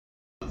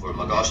bfuair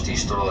magátí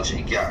staráilte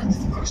I gceart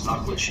agus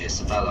nach bhfuil sé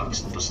sa bhealach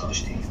na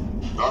pasáistí.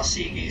 Ná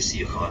sigaí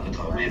síocháin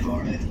atá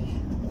réomhhartha.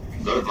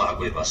 Gurb maith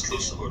go bh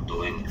slúsa chuir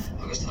dóin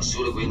agus tá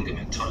súla gcuin go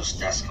mbeidh turas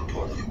deas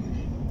compórdacha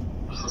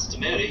go. Achos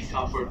de Mary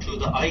caafar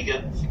clúda aige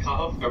I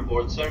cathamh ar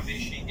bord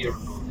servísí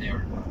iarnú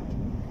néir.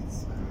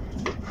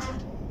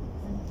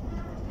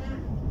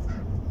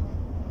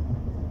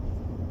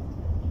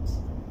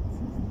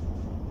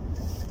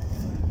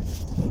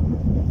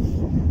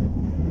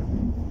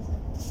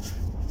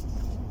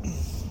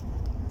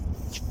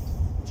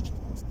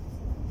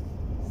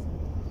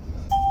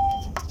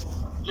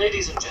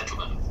 Ladies and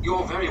gentlemen,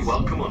 you're very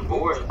welcome on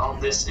board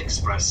on this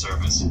express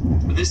service.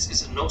 This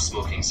is a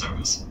no-smoking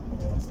service.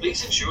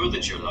 Please ensure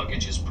that your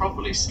luggage is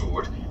properly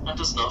stored and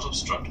does not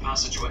obstruct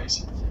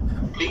passageways.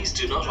 Please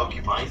do not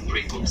occupy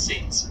pre-booked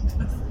seats.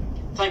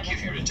 Thank you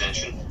for your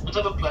attention and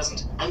have a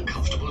pleasant and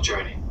comfortable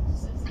journey.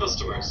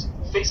 Customers,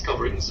 face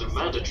coverings are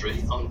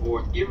mandatory on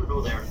board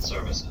Iarnó Éireann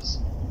services.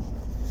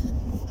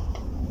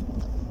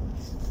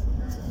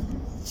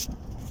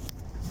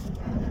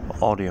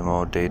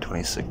 AudioMo Day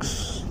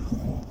 26.